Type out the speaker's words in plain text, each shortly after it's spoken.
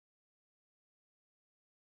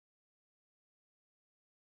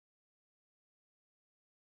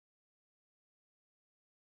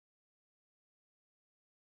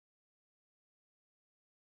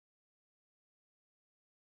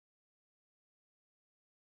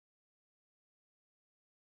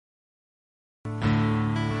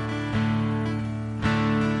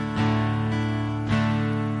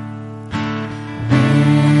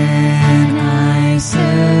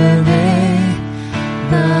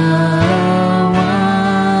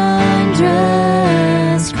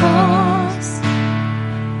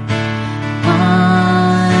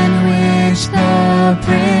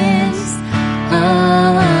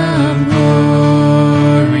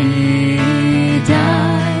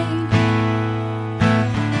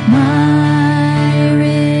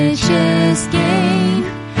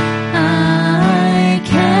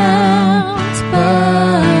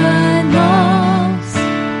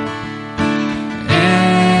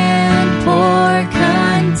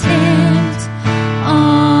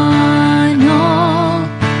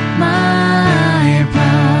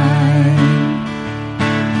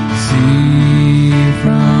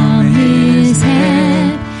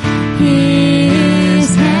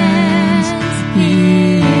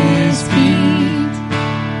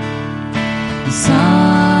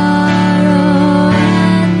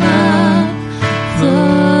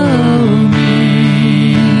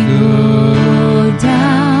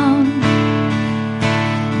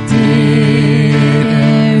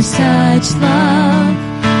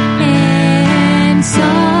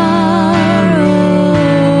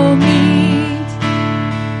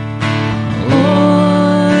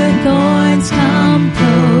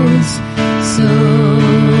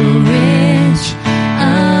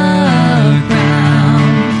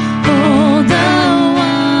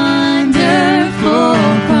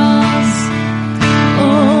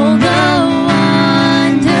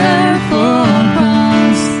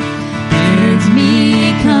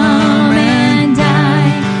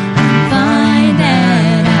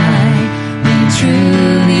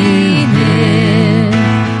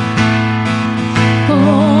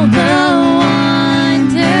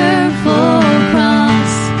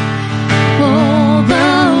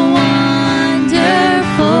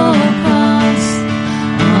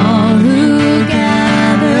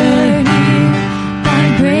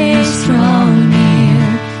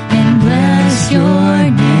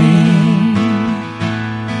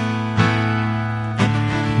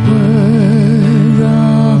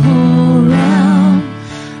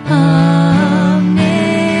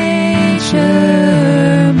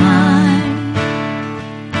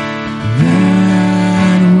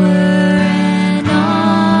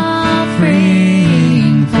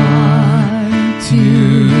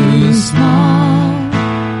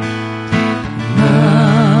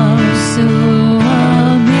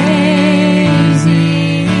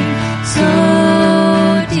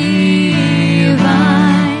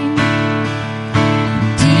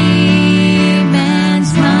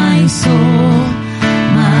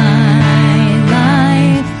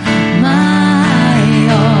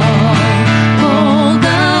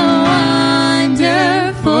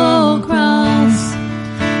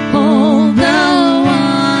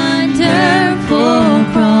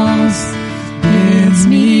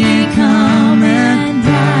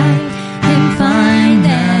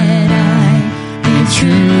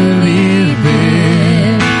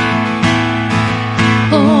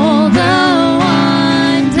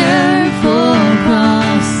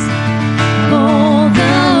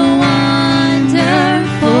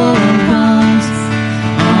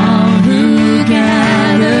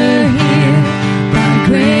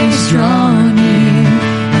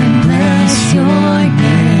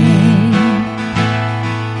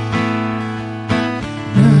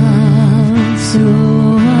So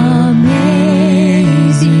amazing,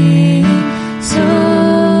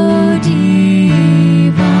 so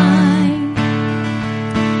divine,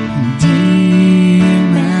 demands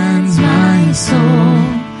my soul,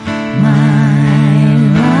 my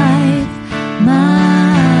life,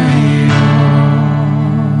 my all.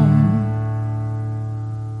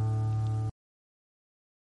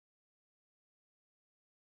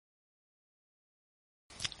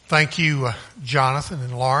 Thank you, Jonathan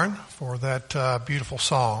and Lauren, for that beautiful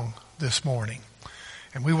song this morning.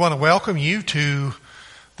 And we want to welcome you to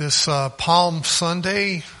this Palm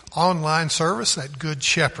Sunday online service at Good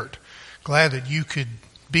Shepherd. Glad that you could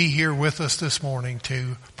be here with us this morning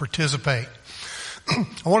to participate. I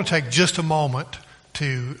want to take just a moment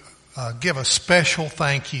to give a special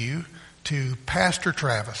thank you to Pastor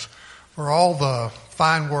Travis for all the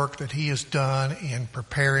fine work that he has done in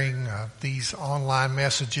preparing these online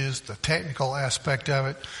messages, the technical aspect of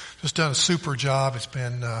it. Just done a super job. It's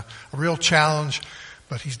been a real challenge,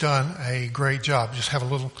 but he's done a great job. Just have a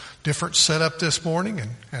little different setup this morning,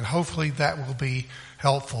 and hopefully that will be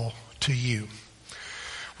helpful to you.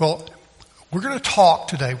 Well, we're going to talk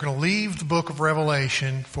today. We're going to leave the book of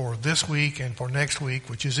Revelation for this week and for next week,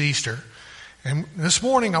 which is Easter. And this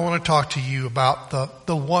morning I want to talk to you about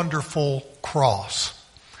the wonderful cross.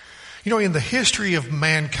 You know, in the history of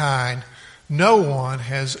mankind, no one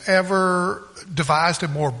has ever devised a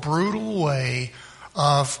more brutal way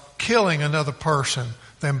of killing another person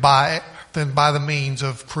than by the means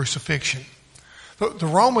of crucifixion. The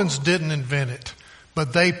Romans didn't invent it,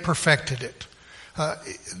 but they perfected it.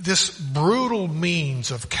 This brutal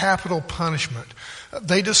means of capital punishment,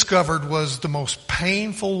 they discovered was the most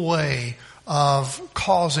painful way of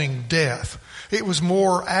causing death. It was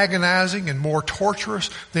more agonizing and more torturous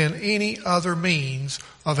than any other means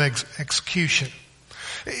of execution.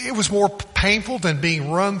 It was more painful than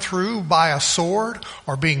being run through by a sword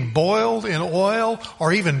or being boiled in oil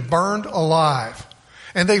or even burned alive.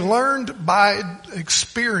 And they learned by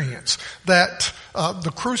experience that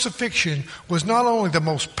the crucifixion was not only the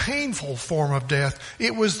most painful form of death,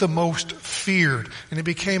 it was the most feared. And it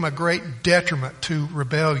became a great detriment to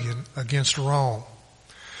rebellion against Rome.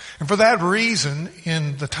 And for that reason,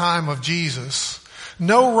 in the time of Jesus,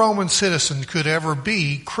 no Roman citizen could ever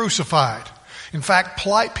be crucified. In fact,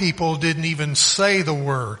 polite people didn't even say the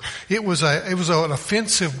word. It was an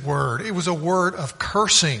offensive word. It was a word of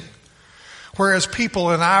cursing. Whereas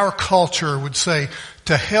people in our culture would say,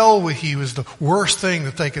 to hell with you is the worst thing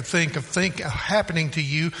that they could think of happening to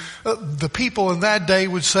you. The people in that day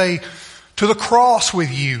would say, to the cross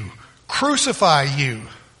with you, crucify you.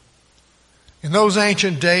 In those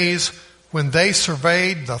ancient days, when they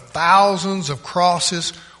surveyed the thousands of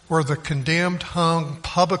crosses where the condemned hung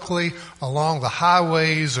publicly along the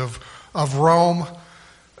highways of Rome,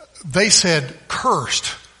 they said,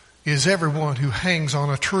 cursed is everyone who hangs on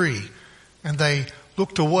a tree. And they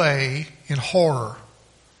looked away in horror.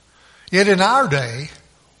 Yet in our day,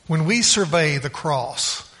 when we survey the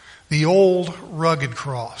cross, the old rugged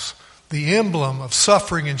cross, the emblem of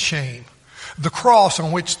suffering and shame, the cross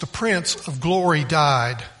on which the Prince of Glory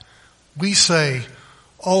died, we say,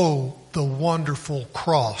 oh, the wonderful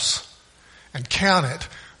cross, and count it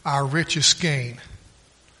our richest gain.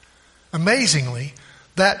 Amazingly,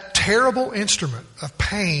 that terrible instrument of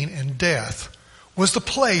pain and death was the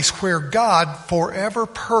place where God forever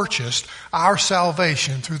purchased our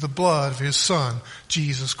salvation through the blood of His Son,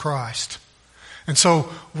 Jesus Christ. And so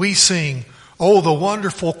we sing, oh, the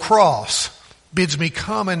wonderful cross bids me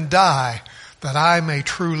come and die that I may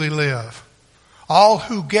truly live. All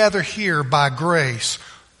who gather here by grace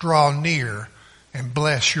draw near and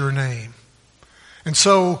bless your name. And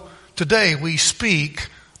so today we speak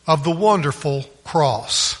of the wonderful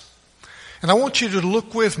cross. And I want you to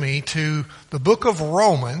look with me to the book of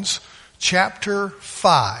Romans, chapter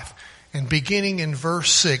 5. And beginning in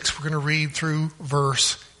verse 6, we're going to read through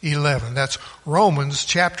verse 11. That's Romans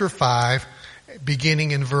chapter 5, beginning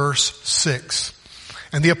in verse 6.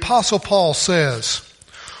 And the Apostle Paul says,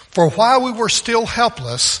 for while we were still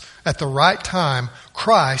helpless, at the right time,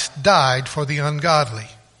 Christ died for the ungodly.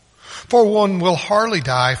 For one will hardly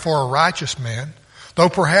die for a righteous man, though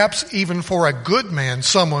perhaps even for a good man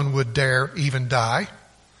someone would dare even die.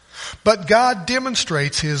 But God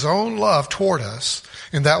demonstrates His own love toward us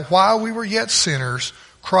in that while we were yet sinners,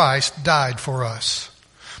 Christ died for us.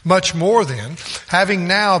 Much more then, having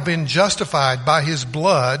now been justified by His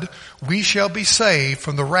blood, we shall be saved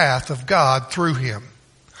from the wrath of God through Him.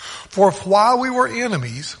 For if while we were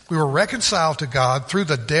enemies, we were reconciled to God through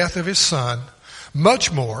the death of His Son,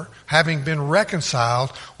 much more, having been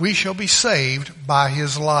reconciled, we shall be saved by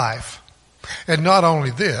His life. And not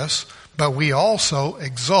only this, but we also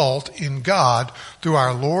exult in God through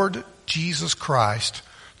our Lord Jesus Christ,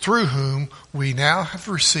 through whom we now have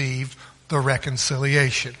received the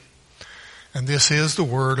reconciliation. And this is the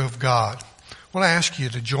Word of God. I want to ask you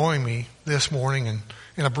to join me this morning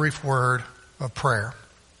in a brief word of prayer.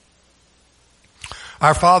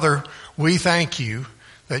 Our Father, we thank you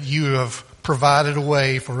that you have provided a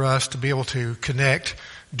way for us to be able to connect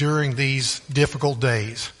during these difficult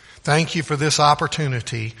days. Thank you for this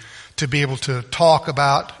opportunity to be able to talk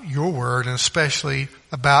about your word and especially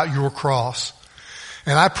about your cross.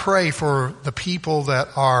 And I pray for the people that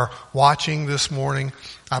are watching this morning.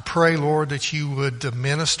 I pray, Lord, that you would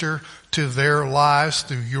minister to their lives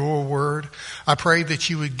through your word. I pray that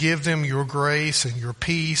you would give them your grace and your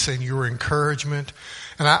peace and your encouragement.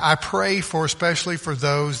 And I pray for, especially for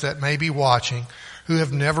those that may be watching who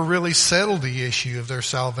have never really settled the issue of their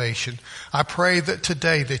salvation. I pray that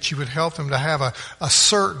today that you would help them to have a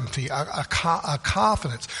certainty, a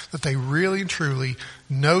confidence that they really and truly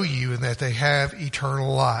know you and that they have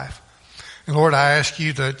eternal life. And Lord, I ask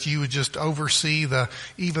you that you would just oversee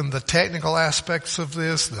even the technical aspects of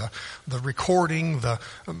this, the recording,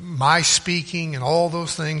 my speaking and all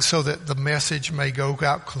those things so that the message may go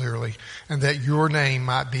out clearly and that your name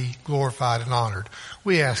might be glorified and honored.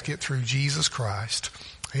 We ask it through Jesus Christ.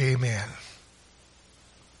 Amen.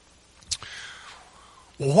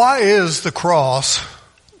 Well, why is the cross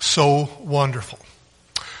so wonderful?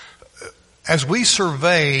 As we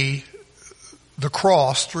survey the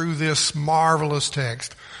cross through this marvelous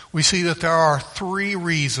text, we see that there are three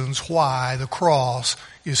reasons why the cross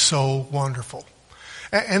is so wonderful.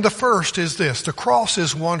 And the first is this: the cross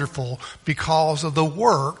is wonderful because of the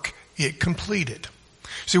work it completed.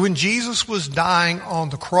 See, when Jesus was dying on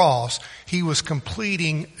the cross, he was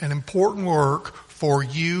completing an important work for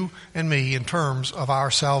you and me in terms of our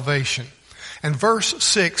salvation. And verse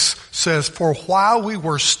 6 says, "For while we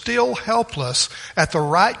were still helpless, at the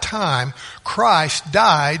right time, Christ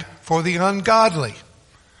died for the ungodly."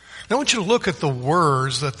 Now I want you to look at the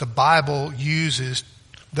words that the Bible uses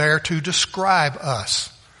there to describe us.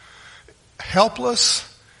 Helpless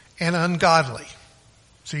and ungodly.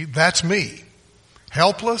 See, that's me.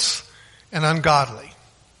 Helpless and ungodly.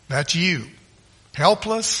 That's you.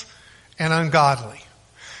 Helpless and ungodly.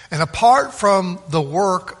 And apart from the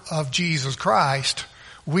work of Jesus Christ,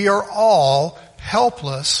 we are all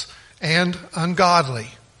helpless and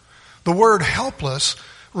ungodly. The word helpless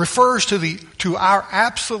refers to our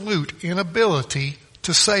absolute inability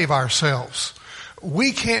to save ourselves.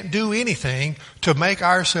 We can't do anything to make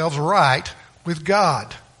ourselves right with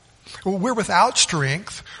God. We're without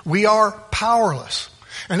strength. We are powerless.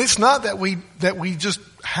 And it's not that we just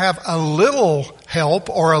have a little help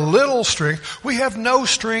or a little strength. We have no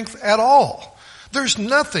strength at all. There's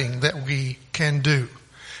nothing that we can do.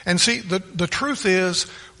 And see, the truth is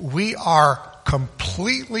we are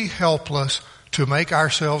completely helpless to make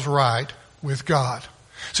ourselves right with God.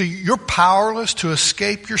 See, you're powerless to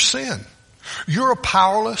escape your sin. You're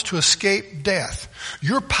powerless to escape death.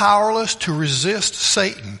 You're powerless to resist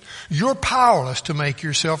Satan. You're powerless to make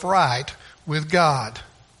yourself right with God.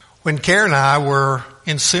 When Karen and I were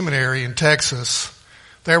in seminary in Texas,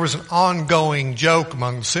 there was an ongoing joke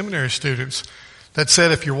among the seminary students that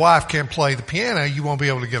said if your wife can't play the piano, you won't be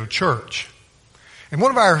able to go to church. And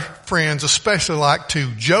one of our friends especially liked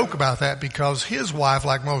to joke about that because his wife,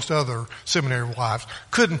 like most other seminary wives,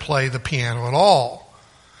 couldn't play the piano at all.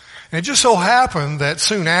 And it just so happened that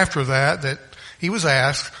soon after that he was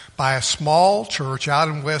asked by a small church out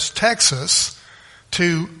in West Texas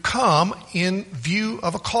to come in view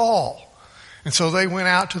of a call. And so they went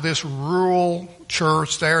out to this rural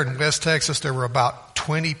church there in West Texas. There were about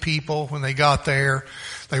 20 people when they got there.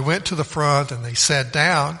 They went to the front and they sat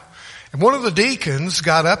down. And one of the deacons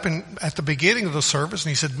got up at the beginning of the service and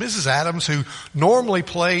he said, "Mrs. Adams, who normally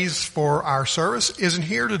plays for our service, isn't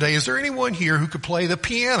here today. Is there anyone here who could play the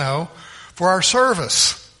piano for our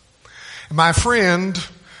service?" And my friend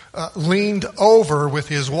leaned over with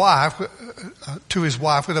his wife, to his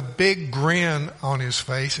wife with a big grin on his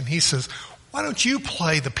face, and he says, "Why don't you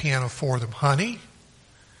play the piano for them, honey?"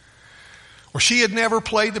 Well, she had never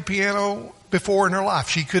played the piano before in her life.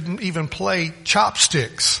 She couldn't even play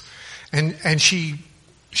chopsticks. And she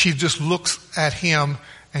just looks at him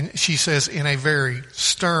and she says in a very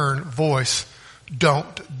stern voice,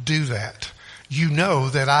 "Don't do that. You know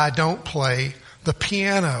that I don't play the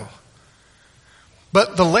piano."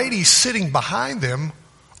 But the lady sitting behind them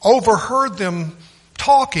overheard them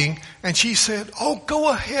talking, and she said, "Oh, go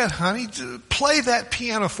ahead, honey. Play that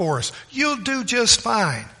piano for us. You'll do just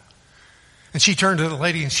fine." And she turned to the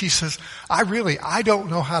lady and she says, I don't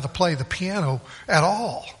know how to play the piano at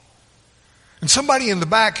all." And somebody in the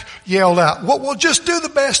back yelled out, well, just do the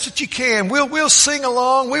best that you can. We'll sing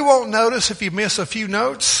along. We won't notice if you miss a few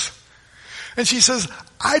notes. And she says,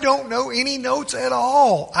 I don't know any notes at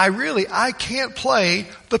all. I can't play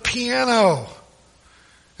the piano.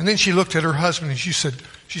 And then she looked at her husband and she said,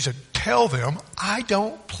 tell them I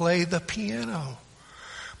don't play the piano.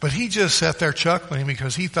 But he just sat there chuckling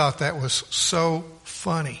because he thought that was so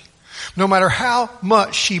funny. No matter how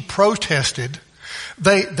much she protested,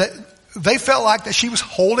 they felt like that she was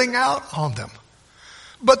holding out on them.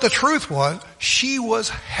 But the truth was, she was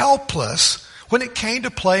helpless when it came to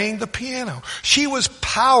playing the piano. She was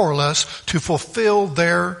powerless to fulfill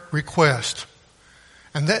their request.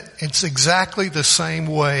 And that it's exactly the same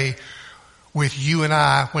way with you and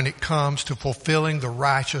I when it comes to fulfilling the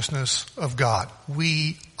righteousness of God.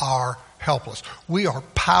 We are helpless. We are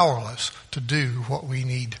powerless to do what we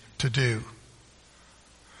need to do.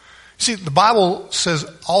 See, the Bible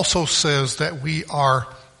also says that we are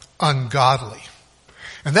ungodly.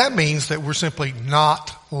 And that means that we're simply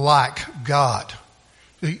not like God.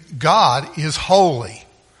 God is holy,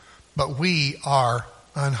 but we are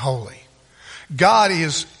unholy. God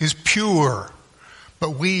is pure,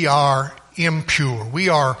 but we are impure. We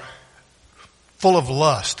are full of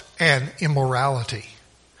lust and immorality.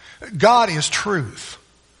 God is truth,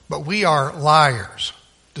 but we are liars,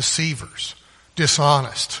 deceivers,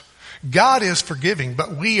 dishonest. God is forgiving,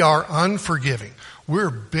 but we are unforgiving. We're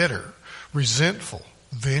bitter, resentful,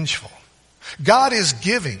 vengeful. God is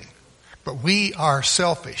giving, but we are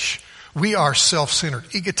selfish. We are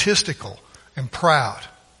self-centered, egotistical, and proud.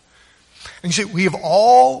 And you see, we have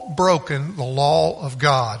all broken the law of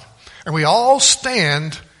God, and we all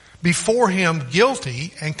stand before Him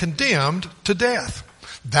guilty and condemned to death.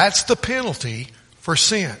 That's the penalty for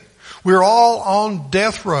sin. We're all on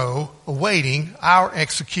death row awaiting our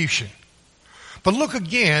execution. But look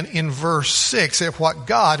again in verse 6 at what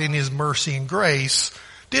God in His mercy and grace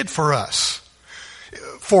did for us.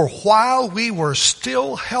 For while we were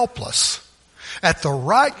still helpless, at the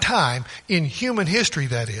right time in human history,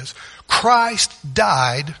 that is, Christ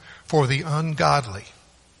died for the ungodly.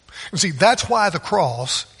 And see, that's why the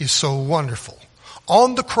cross is so wonderful.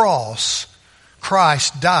 On the cross,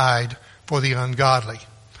 Christ died for the ungodly.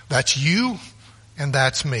 That's you and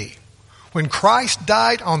that's me. When Christ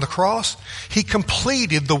died on the cross, He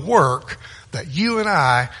completed the work that you and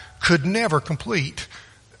I could never complete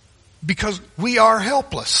because we are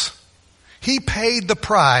helpless. He paid the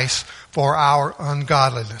price for our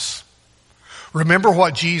ungodliness. Remember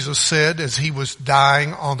what Jesus said as He was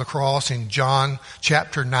dying on the cross in John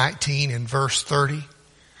chapter 19 and verse 30? It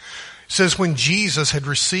says, when Jesus had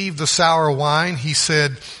received the sour wine, He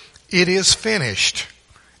said, "It is finished."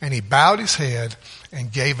 And He bowed His head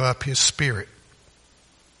and gave up His spirit.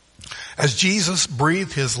 As Jesus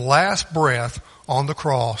breathed His last breath on the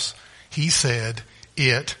cross, He said,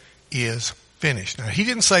 "It is finished." Now, He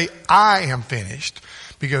didn't say, "I am finished,"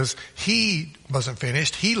 because He wasn't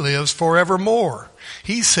finished. He lives forevermore.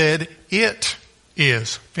 He said, "It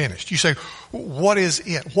is finished." You say, what is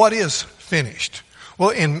it? What is finished? Well,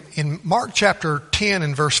 in Mark chapter 10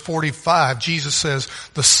 and verse 45, Jesus says,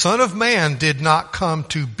 "The Son of Man did not come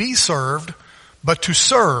to be served, but to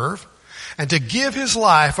serve, and to give His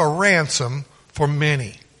life a ransom for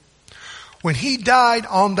many." When He died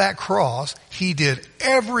on that cross, He did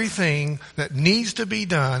everything that needs to be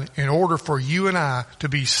done in order for you and I to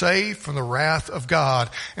be saved from the wrath of God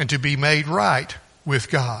and to be made right with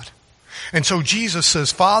God. And so Jesus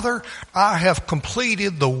says, "Father, I have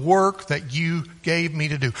completed the work that you gave me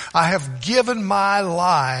to do. I have given my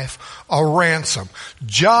life a ransom.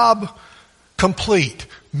 Job complete.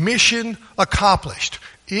 Mission accomplished.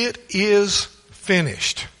 It is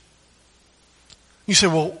finished." You say,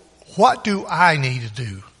 well, what do I need to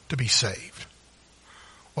do to be saved?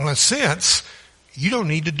 Well, in a sense, you don't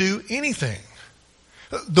need to do anything.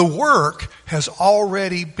 The work has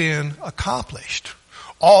already been accomplished.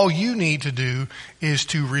 All you need to do is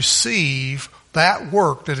to receive that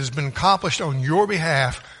work that has been accomplished on your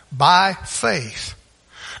behalf by faith.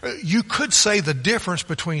 You could say the difference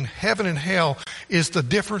between heaven and hell is the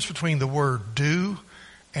difference between the word do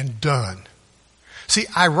and done. See,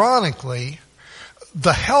 ironically,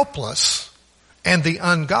 the helpless and the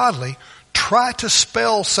ungodly try to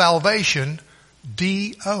spell salvation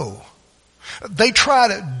D-O. They try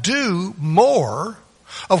to do more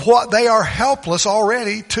of what they are helpless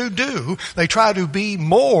already to do. They try to be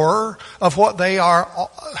more of what they are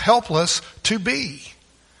helpless to be.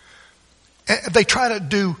 They try to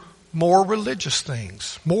do more religious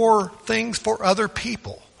things, more things for other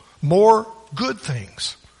people, more good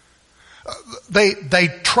things. They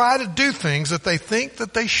try to do things that they think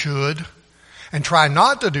that they should, and try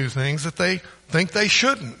not to do things that they think they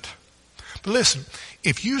shouldn't. But listen,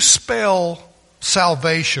 if you spell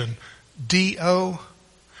salvation D-O,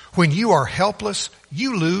 when you are helpless,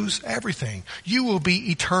 you lose everything. You will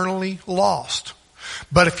be eternally lost.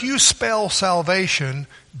 But if you spell salvation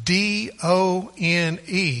D-O-N-E,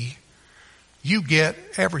 you get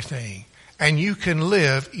everything. And you can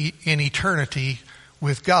live in eternity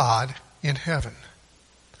with God in heaven.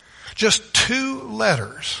 Just 2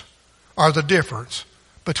 letters are the difference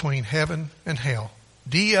between heaven and hell.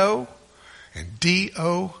 D-O and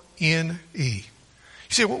D-O-N-E. You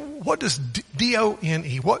say, well, what does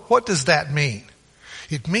D-O-N-E, what does that mean?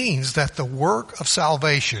 It means that the work of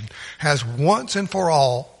salvation has once and for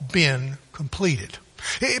all been completed.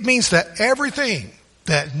 It means that everything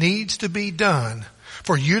that needs to be done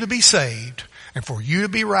for you to be saved and for you to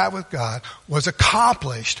be right with God was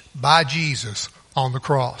accomplished by Jesus on the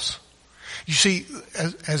cross. You see,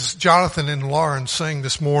 as Jonathan and Lauren sang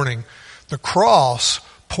this morning, the cross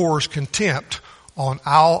pours contempt on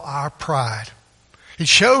all our pride. It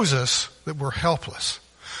shows us that we're helpless.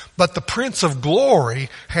 But the Prince of Glory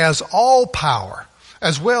has all power,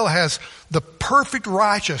 as well as the perfect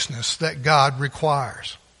righteousness that God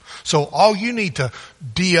requires. So all you need to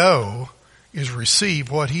D-O is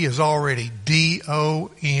receive what He has already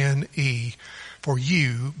D-O-N-E for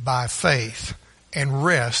you by faith and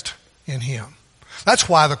rest in Him. That's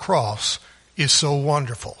why the cross is so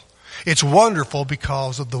wonderful. It's wonderful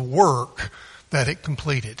because of the work that it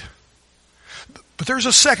completed. But there's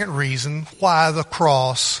a second reason why the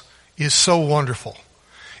cross is so wonderful.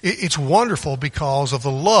 It's wonderful because of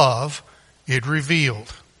the love it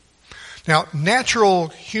revealed. Now, natural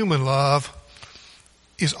human love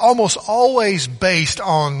is almost always based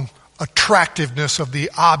on attractiveness of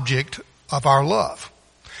the object of our love.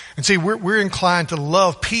 And see, we're inclined to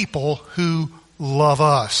love people who love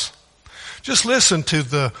us. Just listen to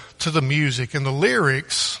the music and the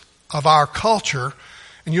lyrics of our culture,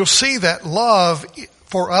 and you'll see that love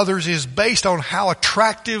for others is based on how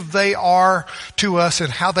attractive they are to us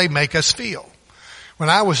and how they make us feel. When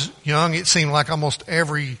I was young, it seemed like almost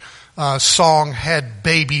every song had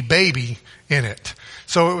baby, baby in it.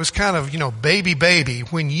 So it was kind of, baby, baby,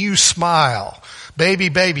 when you smile. Baby,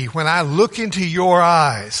 baby, when I look into your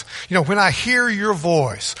eyes. When I hear your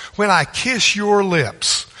voice. When I kiss your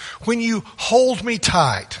lips. When you hold me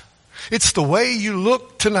tight. It's the way you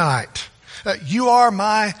look tonight. You are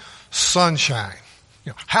my sunshine.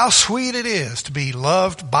 How sweet it is to be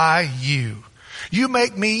loved by you. You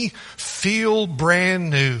make me feel brand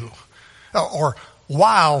new. Or,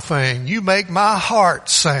 wild thing, you make my heart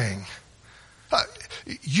sing.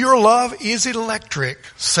 Your love is electric,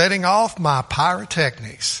 setting off my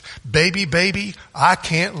pyrotechnics. Baby, baby, I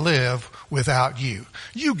can't live without you.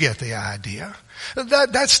 You get the idea.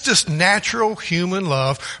 That's just natural human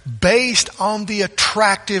love based on the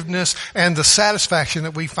attractiveness and the satisfaction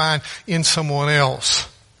that we find in someone else.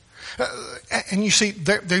 And you see,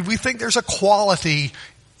 we think there's a quality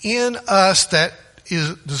in us that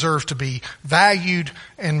deserves to be valued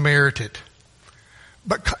and merited.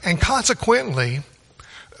 And consequently,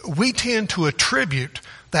 we tend to attribute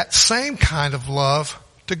that same kind of love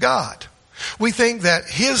to God. We think that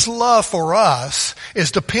His love for us is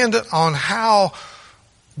dependent on how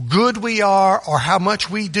good we are or how much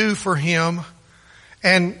we do for Him.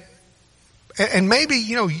 And maybe,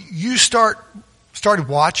 you started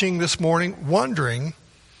watching this morning wondering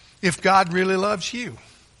if God really loves you.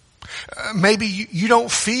 Maybe you don't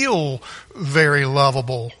feel very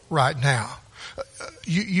lovable right now.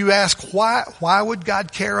 You ask, why would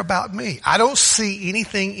God care about me? I don't see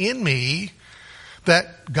anything in me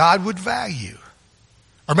that God would value.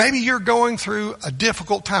 Or maybe you're going through a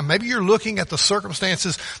difficult time. Maybe you're looking at the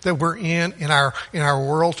circumstances that we're in our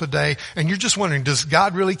world today, and you're just wondering, does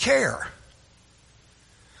God really care?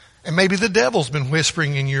 And maybe the devil's been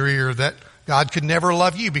whispering in your ear that God could never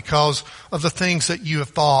love you because of the things that you have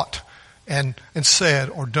thought and said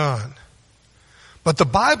or done. But the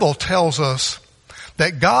Bible tells us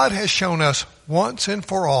that God has shown us once and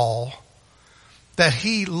for all that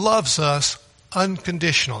He loves us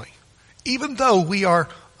unconditionally, even though we are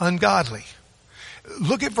ungodly.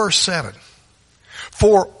 Look at verse 7.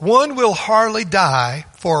 For one will hardly die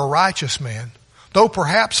for a righteous man, though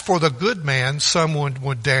perhaps for the good man someone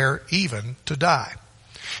would dare even to die.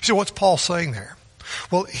 So what's Paul saying there?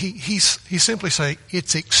 Well, he's simply saying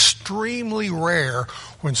it's extremely rare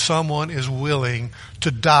when someone is willing to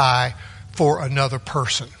die for another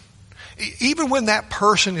person. Even when that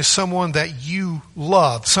person is someone that you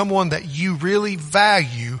love, someone that you really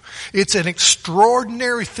value, it's an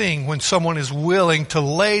extraordinary thing when someone is willing to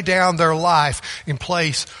lay down their life in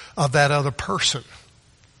place of that other person.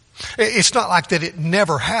 It's not like that it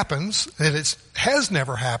never happens, that it has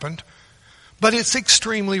never happened, but it's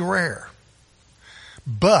extremely rare.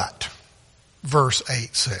 But, verse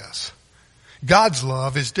 8 says, God's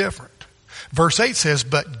love is different. Verse 8 says,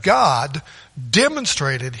 but God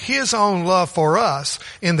demonstrated His own love for us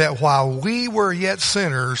in that while we were yet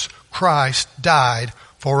sinners, Christ died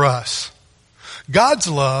for us. God's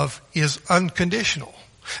love is unconditional.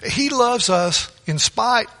 He loves us in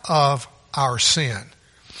spite of our sin.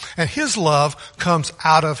 And His love comes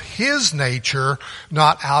out of His nature,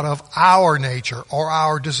 not out of our nature or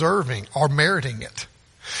our deserving or meriting it.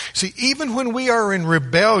 See, even when we are in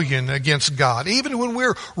rebellion against God, even when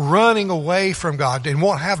we're running away from God and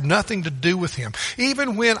won't have nothing to do with Him,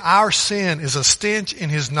 even when our sin is a stench in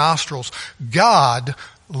His nostrils, God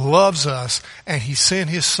loves us and He sent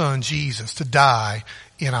His Son Jesus to die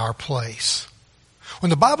in our place. When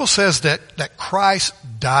the Bible says that Christ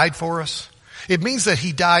died for us, it means that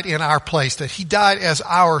He died in our place, that He died as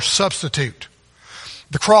our substitute.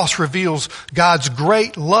 The cross reveals God's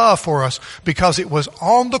great love for us because it was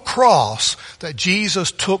on the cross that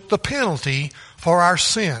Jesus took the penalty for our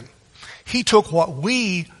sin. He took what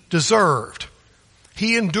we deserved.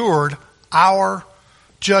 He endured our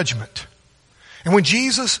judgment. And when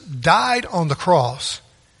Jesus died on the cross,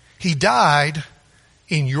 He died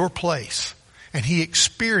in your place. And He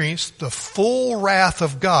experienced the full wrath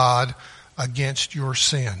of God against your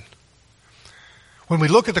sin. When we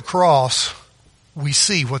look at the cross, we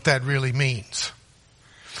see what that really means.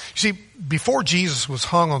 You see, before Jesus was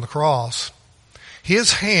hung on the cross,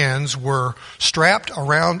 His hands were strapped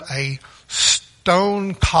around a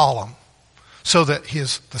stone column so that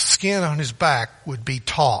the skin on His back would be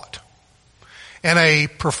taut. And a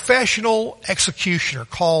professional executioner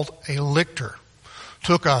called a lictor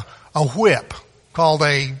took a whip called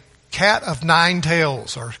a cat of 9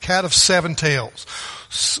 tails or cat of 7 tails,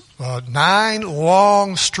 9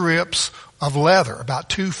 long strips of leather, about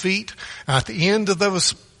 2 feet. And at the end of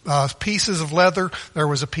those pieces of leather, there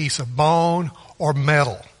was a piece of bone or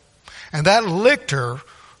metal. And that lictor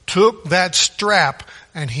took that strap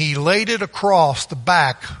and he laid it across the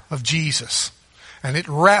back of Jesus. And it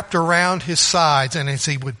wrapped around His sides. And as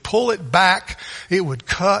He would pull it back, it would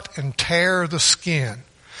cut and tear the skin.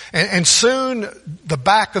 And soon the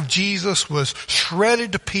back of Jesus was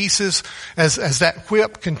shredded to pieces as that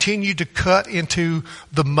whip continued to cut into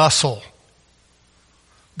the muscle.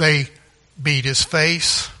 They beat His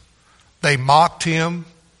face. They mocked Him.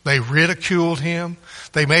 They ridiculed Him.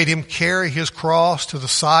 They made Him carry His cross to the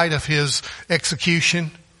site of His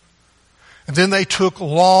execution. And then they took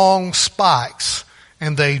long spikes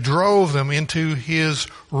and they drove them into His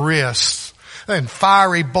wrists. And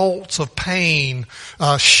fiery bolts of pain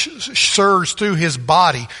surged through His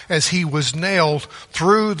body as He was nailed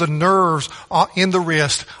through the nerves in the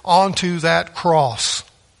wrist onto that cross.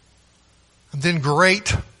 And then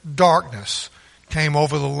great darkness came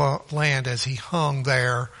over the land as He hung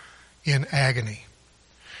there in agony.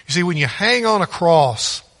 You see, when you hang on a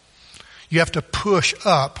cross, you have to push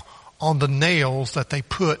up on the nails that they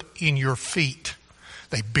put in your feet.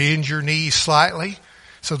 They bend your knees slightly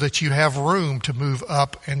so that you have room to move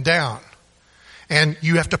up and down. And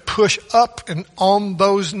you have to push up and on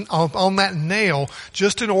that nail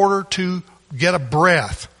just in order to get a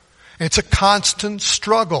breath. It's a constant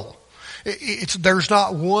struggle. There's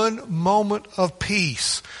not one moment of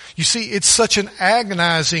peace. You see, it's such an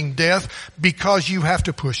agonizing death because you have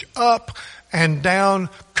to push up and down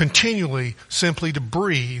continually simply to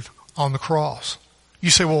breathe on the cross.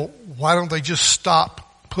 You say, well, why don't they just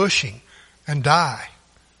stop pushing and die?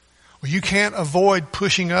 Well, you can't avoid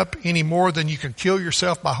pushing up any more than you can kill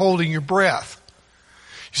yourself by holding your breath.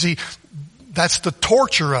 You see, that's the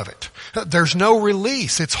torture of it. There's no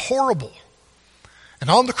release. It's horrible. And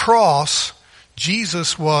on the cross,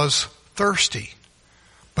 Jesus was thirsty.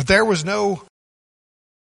 But there was no